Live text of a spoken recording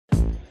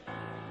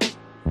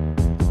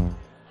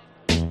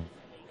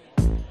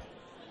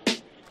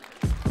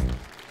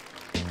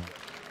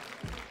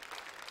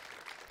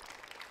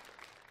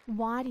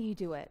Why do you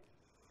do it?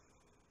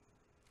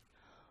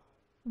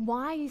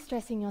 Why are you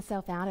stressing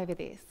yourself out over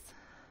this?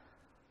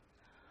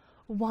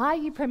 Why are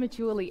you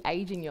prematurely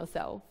aging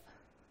yourself?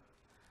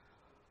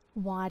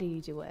 Why do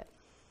you do it?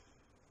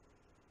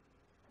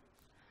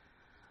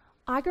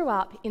 I grew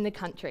up in the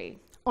country,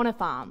 on a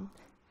farm,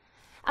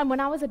 and when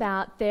I was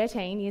about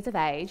 13 years of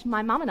age,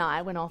 my mum and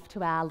I went off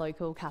to our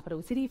local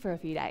capital city for a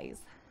few days.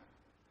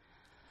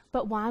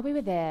 But while we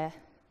were there,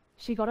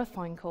 she got a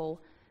phone call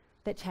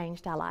that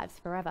changed our lives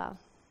forever.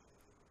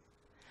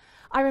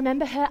 I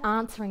remember her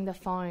answering the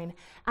phone,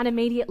 and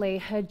immediately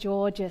her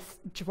jaw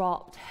just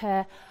dropped.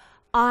 Her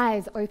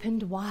eyes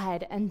opened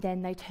wide, and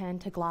then they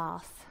turned to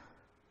glass.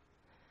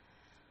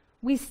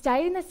 We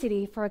stayed in the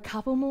city for a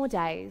couple more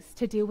days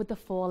to deal with the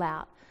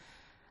fallout,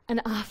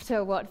 and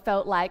after what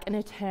felt like an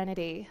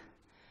eternity,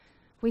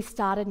 we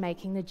started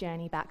making the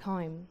journey back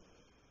home.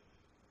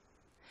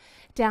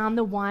 Down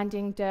the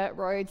winding dirt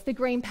roads, the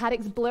green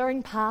paddocks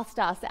blurring past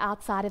us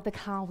outside of the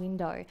car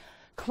window,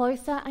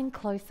 closer and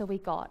closer we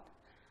got,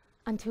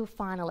 until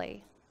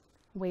finally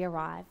we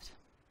arrived.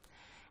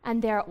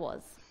 And there it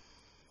was,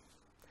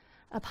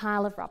 a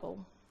pile of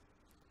rubble.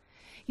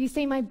 You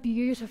see, my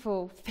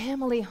beautiful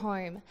family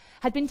home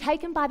had been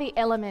taken by the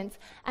elements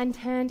and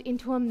turned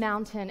into a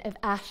mountain of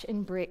ash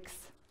and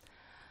bricks.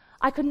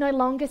 I could no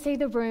longer see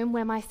the room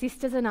where my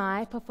sisters and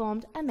I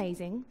performed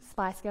amazing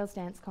Spice Girls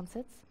dance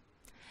concerts.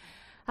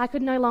 I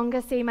could no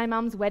longer see my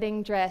mum's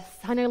wedding dress.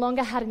 I no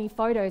longer had any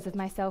photos of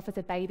myself as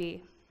a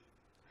baby.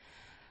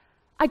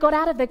 I got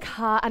out of the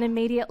car and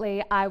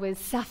immediately I was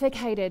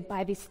suffocated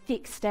by this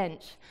thick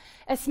stench,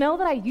 a smell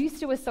that I used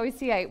to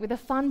associate with a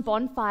fun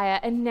bonfire,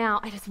 and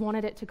now I just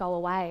wanted it to go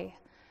away.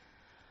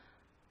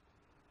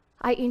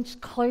 I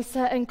inched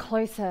closer and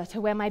closer to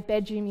where my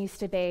bedroom used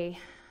to be,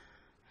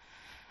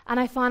 and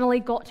I finally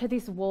got to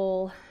this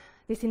wall,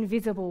 this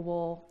invisible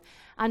wall,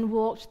 and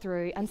walked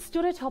through and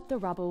stood atop the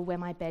rubble where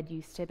my bed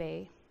used to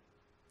be.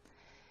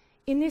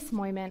 In this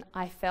moment,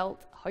 I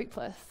felt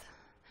hopeless.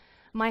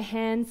 My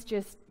hands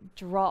just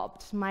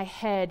dropped, my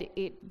head,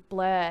 it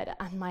blurred,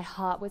 and my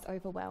heart was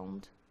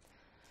overwhelmed.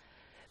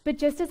 But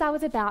just as I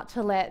was about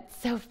to let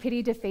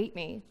self-pity defeat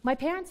me, my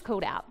parents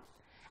called out,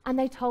 and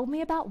they told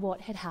me about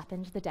what had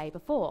happened the day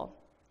before.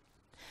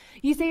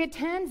 You see, it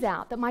turns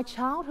out that my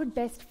childhood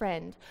best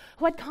friend,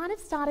 who I'd kind of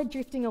started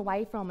drifting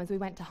away from as we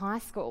went to high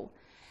school,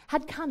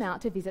 had come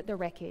out to visit the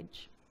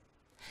wreckage.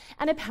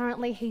 And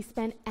apparently he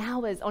spent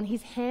hours on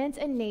his hands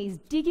and knees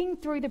digging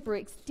through the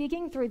bricks,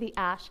 digging through the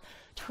ash,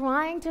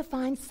 trying to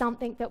find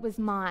something that was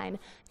mine,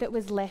 that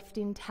was left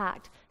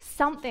intact,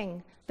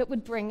 something that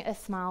would bring a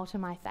smile to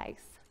my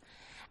face.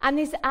 And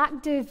this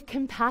act of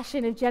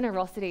compassion, of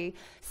generosity,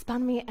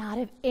 spun me out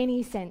of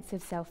any sense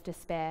of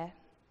self-despair.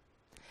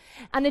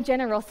 And the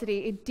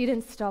generosity, it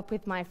didn't stop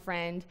with my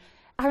friend.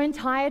 Our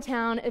entire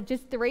town of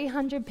just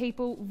 300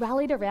 people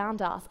rallied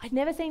around us. I'd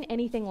never seen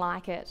anything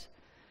like it.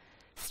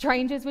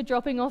 Strangers were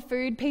dropping off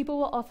food. People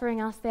were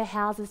offering us their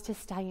houses to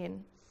stay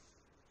in.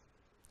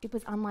 It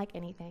was unlike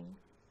anything.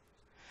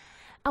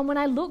 And when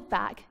I look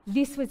back,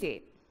 this was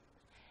it.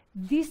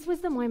 This was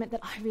the moment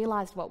that I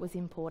realised what was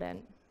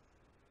important.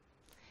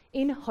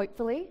 In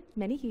hopefully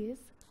many years,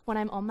 when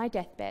I'm on my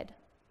deathbed,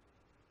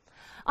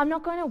 I'm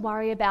not going to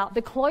worry about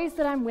the clothes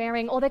that I'm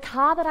wearing or the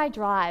car that I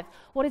drive.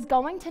 What is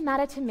going to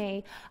matter to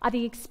me are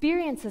the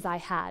experiences I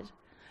had,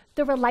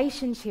 the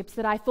relationships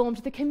that I formed,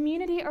 the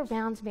community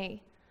around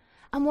me,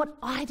 and what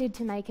I did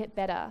to make it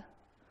better,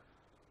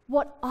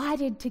 what I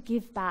did to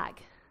give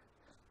back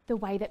the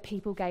way that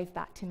people gave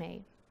back to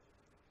me.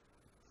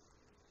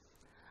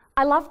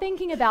 I love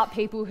thinking about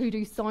people who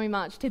do so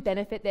much to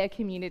benefit their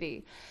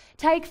community.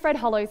 Take Fred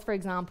Hollows, for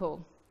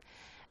example,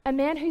 a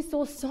man who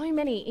saw so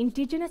many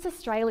Indigenous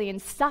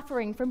Australians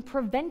suffering from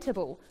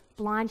preventable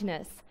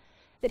blindness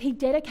that he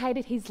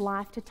dedicated his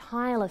life to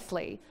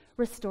tirelessly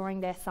restoring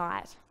their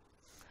sight.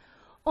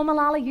 Or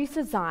Malala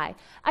Yousafzai,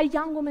 a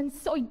young woman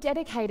so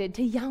dedicated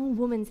to young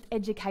women's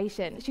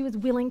education, she was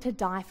willing to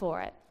die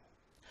for it.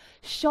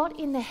 Shot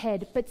in the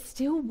head, but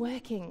still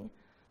working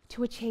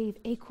to achieve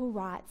equal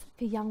rights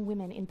for young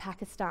women in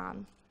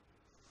Pakistan.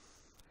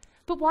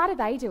 But why do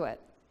they do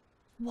it?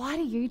 Why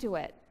do you do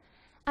it?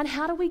 And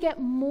how do we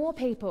get more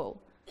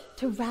people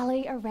to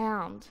rally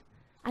around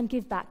and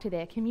give back to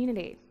their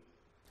community?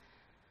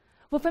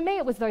 Well, for me,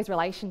 it was those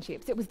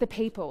relationships. It was the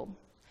people.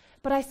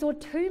 But I saw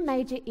two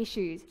major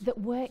issues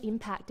that were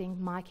impacting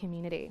my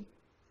community.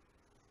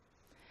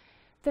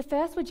 The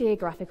first were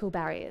geographical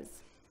barriers.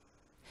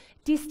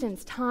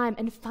 Distance, time,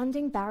 and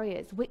funding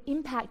barriers were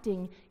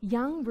impacting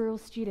young rural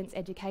students'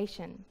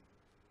 education.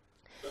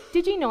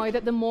 Did you know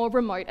that the more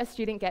remote a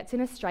student gets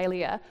in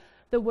Australia,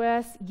 the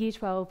worse Year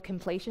 12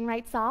 completion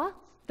rates are,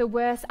 the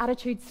worse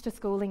attitudes to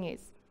schooling is?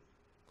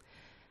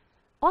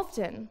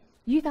 Often,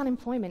 youth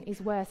unemployment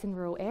is worse in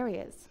rural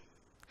areas.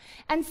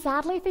 And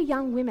sadly for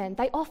young women,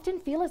 they often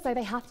feel as though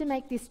they have to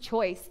make this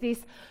choice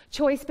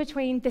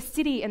between the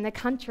city and the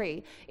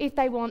country if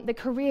they want the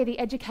career, the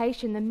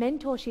education, the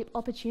mentorship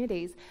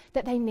opportunities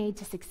that they need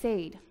to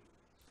succeed.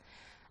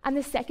 And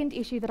the second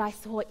issue that I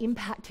saw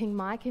impacting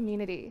my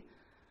community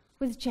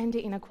was gender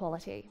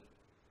inequality.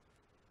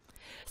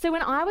 So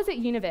when I was at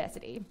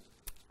university,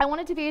 I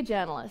wanted to be a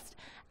journalist,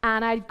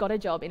 and I got a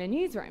job in a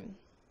newsroom.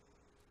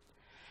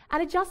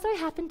 And it just so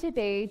happened to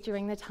be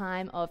during the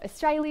time of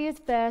Australia's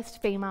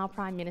first female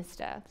Prime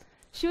Minister.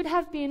 Should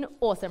have been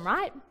awesome,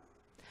 right?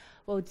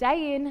 Well,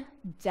 day in,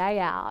 day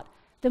out,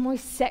 the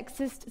most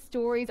sexist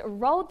stories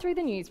rolled through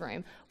the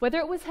newsroom, whether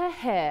it was her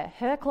hair,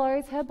 her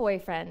clothes, her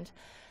boyfriend.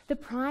 The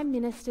Prime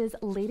Minister's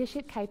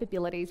leadership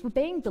capabilities were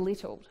being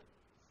belittled.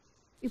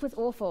 It was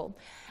awful.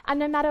 And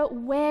no matter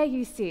where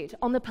you sit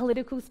on the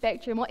political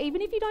spectrum, or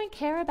even if you don't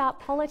care about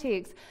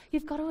politics,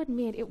 you've got to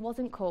admit it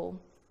wasn't cool.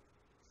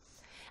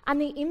 And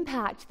the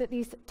impact that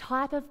this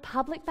type of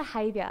public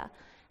behaviour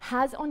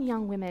has on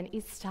young women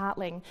is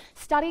startling.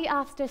 Study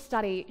after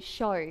study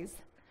shows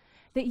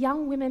that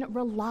young women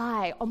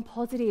rely on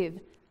positive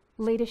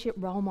leadership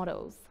role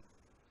models.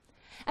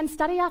 And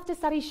study after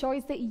study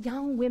shows that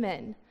young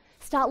women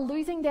start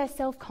losing their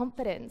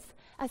self-confidence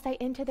as they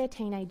enter their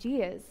teenage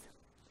years.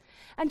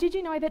 And did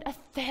you know that a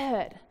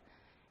third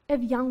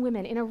of young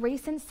women in a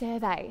recent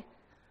survey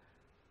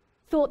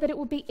thought that it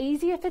would be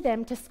easier for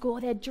them to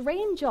score their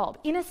dream job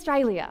in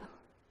Australia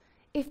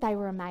if they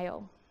were a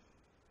male?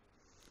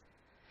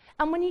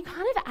 And when you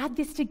kind of add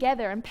this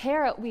together and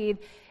pair it with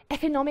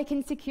economic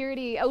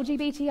insecurity,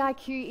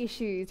 LGBTIQ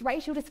issues,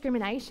 racial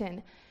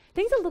discrimination,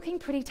 things are looking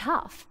pretty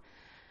tough.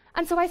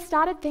 And so I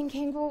started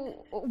thinking,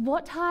 well,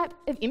 what type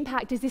of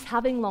impact is this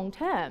having long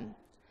term?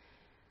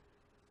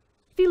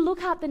 If you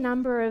look up the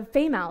number of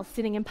females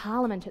sitting in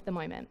Parliament at the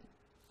moment,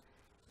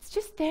 it's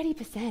just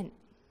 30%.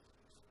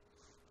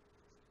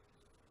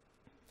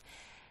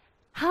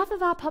 Half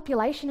of our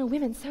population are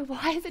women, so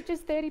why is it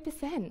just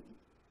 30%?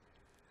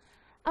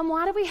 And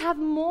why do we have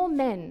more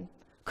men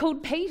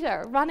called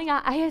Peter running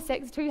our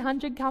ASX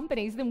 200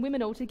 companies than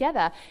women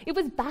altogether? It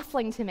was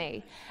baffling to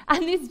me.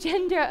 And this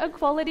gender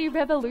equality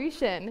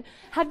revolution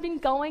had been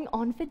going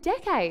on for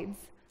decades.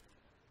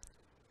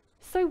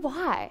 So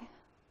why?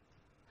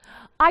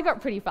 I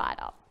got pretty fired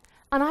up,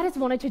 and I just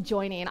wanted to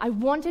join in. I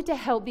wanted to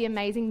help the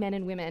amazing men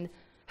and women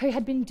who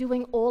had been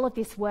doing all of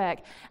this work.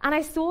 And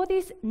I saw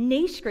this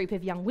niche group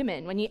of young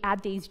women when you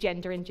add these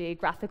gender and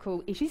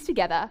geographical issues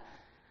together.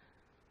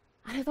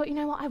 And I thought, you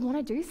know what, I want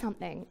to do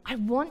something. I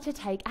want to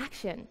take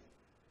action.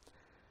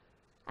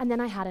 And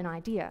then I had an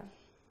idea.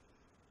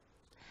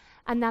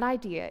 And that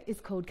idea is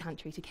called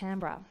Country to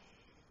Canberra.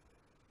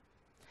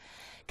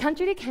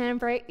 Country to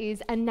Canberra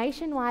is a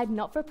nationwide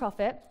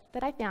not-for-profit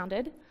that I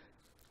founded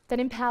that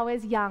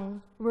empowers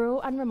young,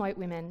 rural and remote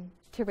women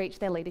to reach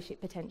their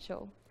leadership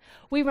potential.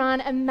 We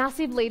run a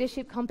massive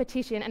leadership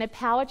competition and a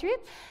power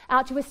trip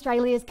out to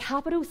Australia's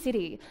capital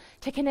city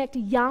to connect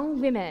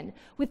young women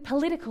with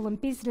political and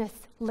business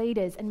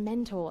leaders and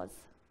mentors.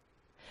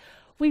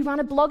 We run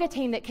a blogger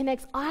team that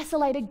connects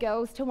isolated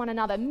girls to one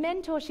another,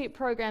 mentorship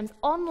programs,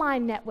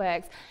 online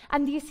networks,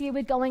 and this year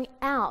we're going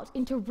out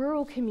into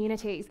rural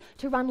communities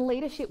to run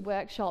leadership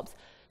workshops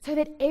so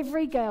that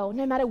every girl,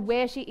 no matter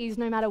where she is,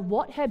 no matter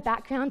what her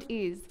background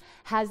is,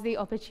 has the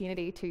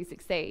opportunity to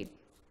succeed.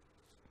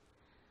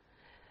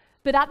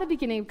 But at the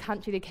beginning of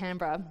Country to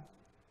Canberra,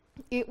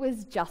 it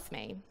was just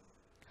me.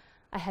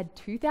 I had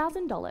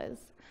 $2,000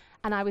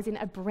 and I was in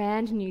a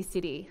brand new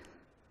city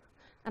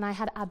and I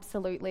had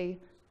absolutely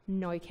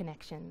no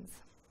connections.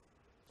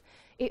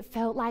 It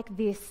felt like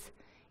this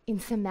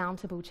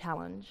insurmountable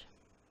challenge.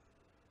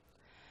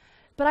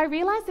 But I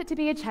realised that to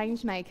be a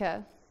change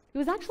maker, it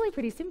was actually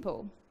pretty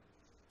simple.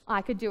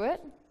 I could do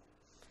it.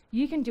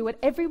 You can do it.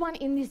 Everyone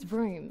in this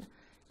room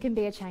can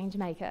be a change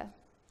maker.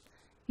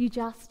 You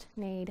just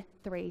need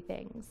 3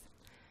 things.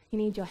 You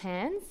need your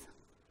hands,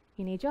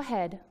 you need your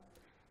head,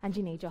 and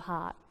you need your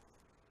heart.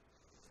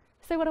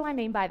 So what do I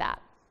mean by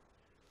that?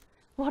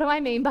 What do I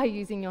mean by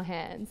using your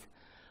hands?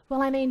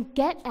 Well, I mean,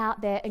 get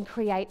out there and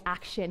create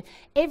action.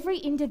 Every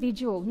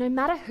individual, no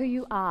matter who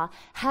you are,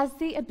 has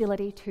the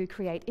ability to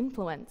create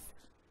influence.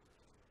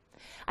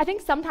 I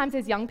think sometimes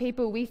as young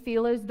people, we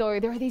feel as though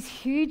there are these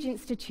huge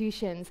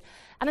institutions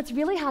and it's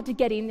really hard to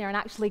get in there and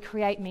actually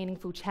create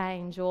meaningful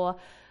change. Or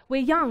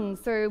we're young,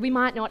 so we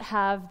might not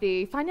have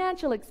the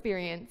financial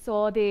experience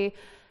or the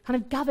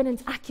kind of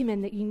governance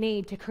acumen that you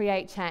need to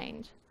create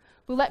change.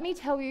 Well, let me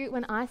tell you,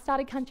 when I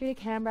started Country to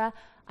Canberra,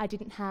 I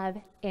didn't have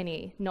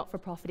any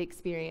not-for-profit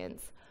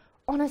experience.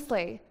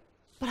 Honestly,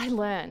 but I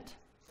learned.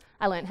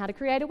 I learned how to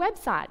create a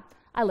website.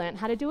 I learned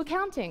how to do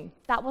accounting.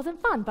 That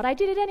wasn't fun, but I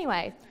did it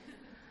anyway.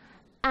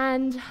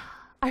 And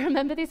I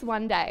remember this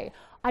one day,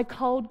 I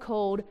cold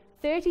called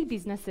 30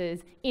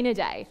 businesses in a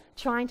day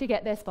trying to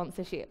get their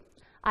sponsorship.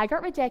 I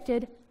got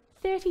rejected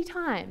 30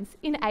 times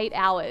in 8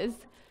 hours.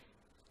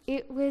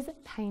 It was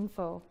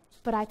painful,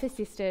 but I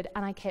persisted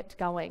and I kept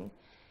going.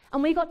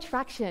 And we got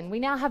traction. We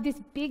now have this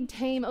big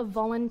team of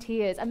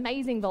volunteers,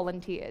 amazing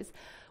volunteers.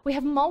 We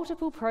have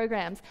multiple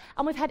programs,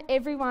 and we've had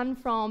everyone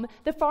from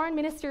the Foreign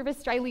Minister of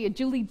Australia,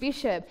 Julie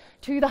Bishop,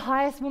 to the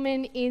highest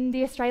woman in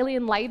the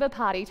Australian Labor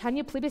Party,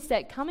 Tanya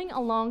Plibersek, coming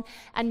along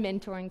and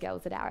mentoring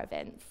girls at our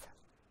events.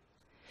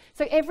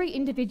 So every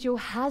individual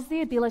has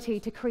the ability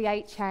to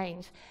create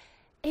change.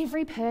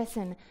 Every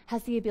person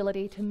has the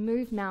ability to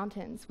move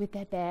mountains with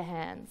their bare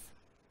hands.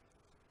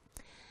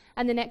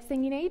 And the next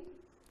thing you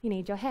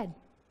need your head.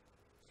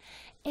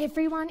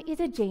 Everyone is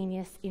a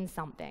genius in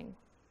something.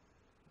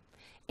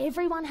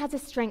 Everyone has a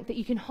strength that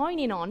you can hone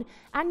in on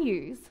and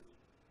use.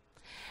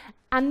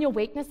 And your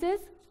weaknesses,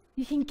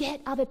 you can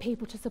get other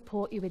people to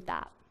support you with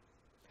that.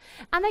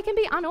 And they can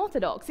be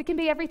unorthodox. It can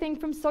be everything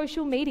from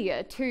social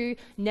media to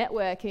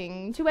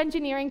networking to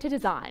engineering to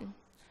design.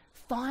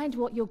 Find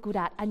what you're good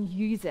at and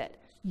use it.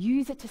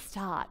 Use it to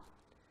start.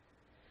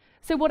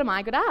 So what am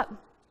I good at?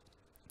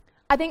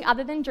 I think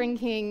other than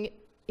drinking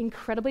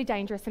incredibly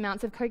dangerous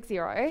amounts of Coke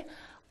Zero,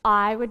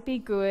 I would be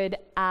good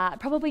at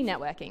probably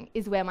networking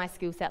is where my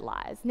skill set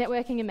lies.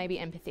 Networking and maybe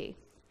empathy.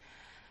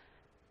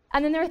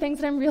 And then there are things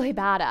that I'm really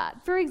bad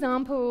at. For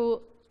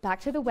example,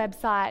 back to the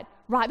website,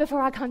 right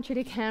before our country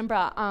to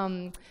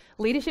Canberra,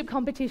 leadership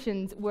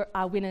competitions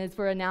winners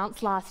were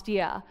announced last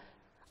year.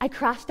 I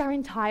crashed our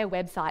entire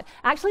website.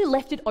 I actually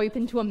left it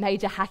open to a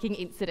major hacking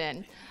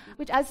incident,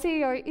 which as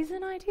CEO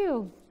isn't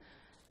ideal.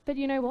 But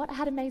you know what? I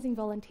had amazing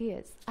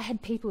volunteers. I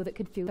had people that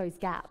could fill those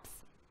gaps.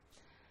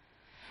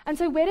 And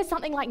so where does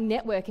something like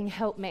networking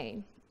help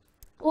me?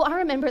 Well, I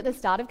remember at the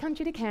start of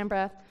Country to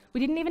Canberra, we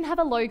didn't even have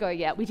a logo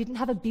yet. We didn't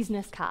have a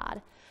business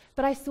card.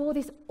 But I saw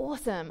this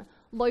awesome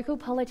local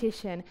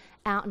politician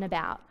out and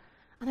about.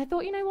 And I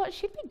thought, you know what?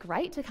 She'd be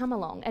great to come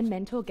along and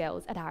mentor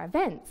girls at our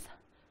events.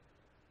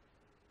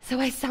 So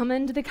I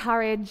summoned the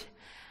courage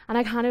and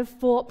I kind of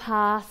fought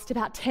past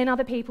about 10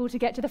 other people to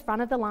get to the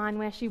front of the line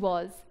where she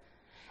was.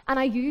 And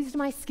I used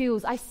my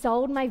skills. I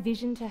sold my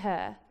vision to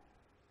her.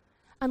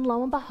 And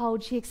lo and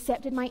behold, she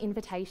accepted my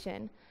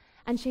invitation,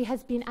 and she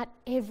has been at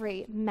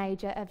every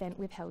major event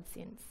we've held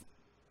since.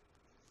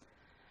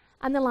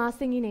 And the last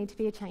thing you need to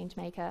be a change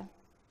maker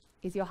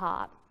is your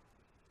heart.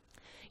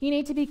 You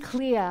need to be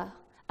clear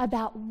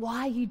about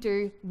why you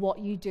do what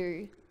you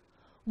do.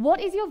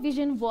 What is your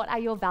vision? What are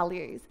your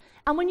values?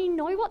 And when you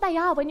know what they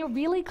are, when you're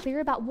really clear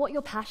about what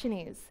your passion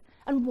is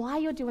and why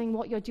you're doing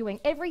what you're doing,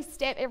 every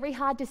step, every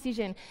hard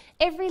decision,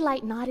 every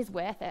late night is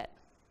worth it.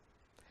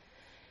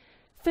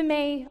 For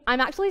me,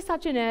 I'm actually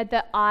such a nerd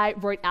that I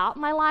wrote out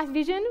my life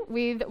vision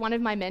with one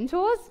of my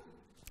mentors,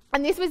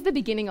 and this was the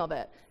beginning of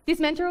it. This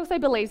mentor also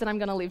believes that I'm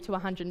going to live to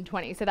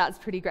 120, so that's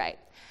pretty great.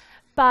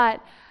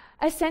 But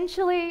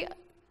essentially,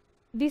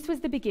 this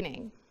was the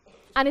beginning,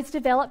 and it's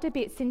developed a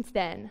bit since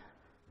then.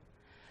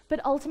 But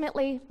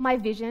ultimately, my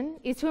vision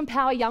is to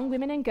empower young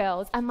women and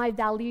girls, and my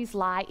values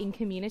lie in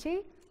community,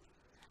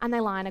 and they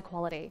lie in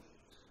equality.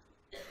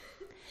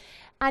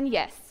 And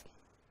yes,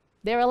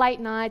 there are late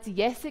nights.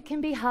 Yes, it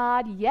can be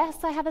hard.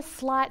 Yes, I have a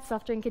slight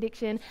soft drink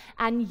addiction.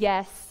 And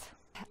yes,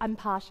 I'm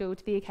partial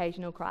to the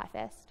occasional cry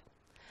fest.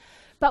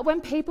 But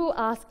when people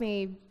ask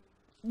me,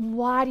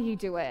 why do you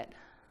do it?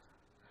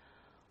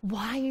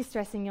 Why are you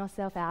stressing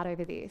yourself out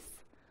over this?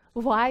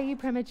 Why are you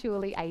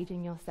prematurely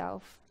aging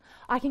yourself?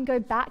 I can go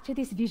back to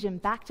this vision,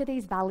 back to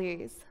these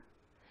values,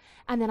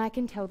 and then I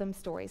can tell them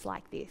stories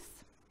like this.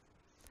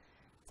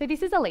 So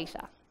this is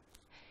Alicia.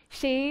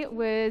 She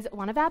was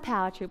one of our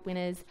Power Trip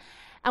winners,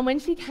 and when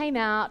she came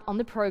out on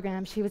the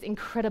program, she was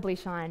incredibly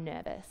shy and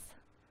nervous.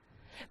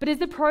 But as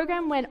the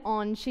program went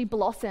on, she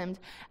blossomed.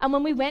 And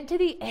when we went to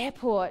the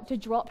airport to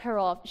drop her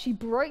off, she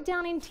broke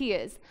down in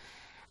tears.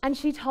 And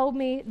she told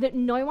me that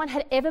no one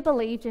had ever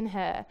believed in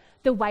her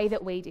the way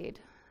that we did.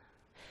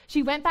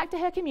 She went back to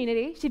her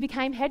community, she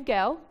became head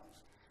girl,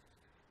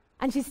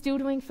 and she's still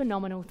doing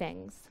phenomenal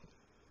things.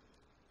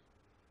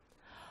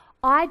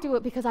 I do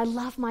it because I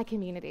love my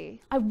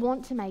community. I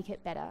want to make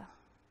it better.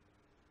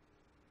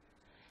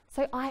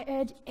 So I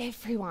urge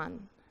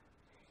everyone,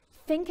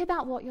 think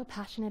about what you're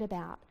passionate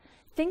about.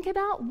 Think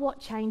about what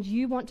change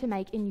you want to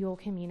make in your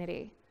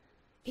community.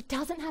 It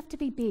doesn't have to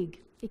be big.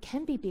 It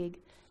can be big,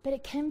 but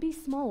it can be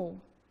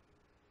small.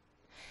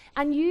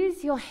 And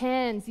use your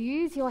hands,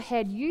 use your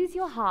head, use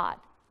your heart,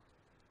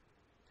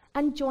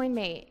 and join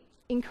me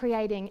in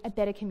creating a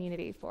better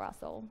community for us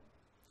all.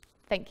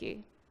 Thank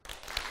you.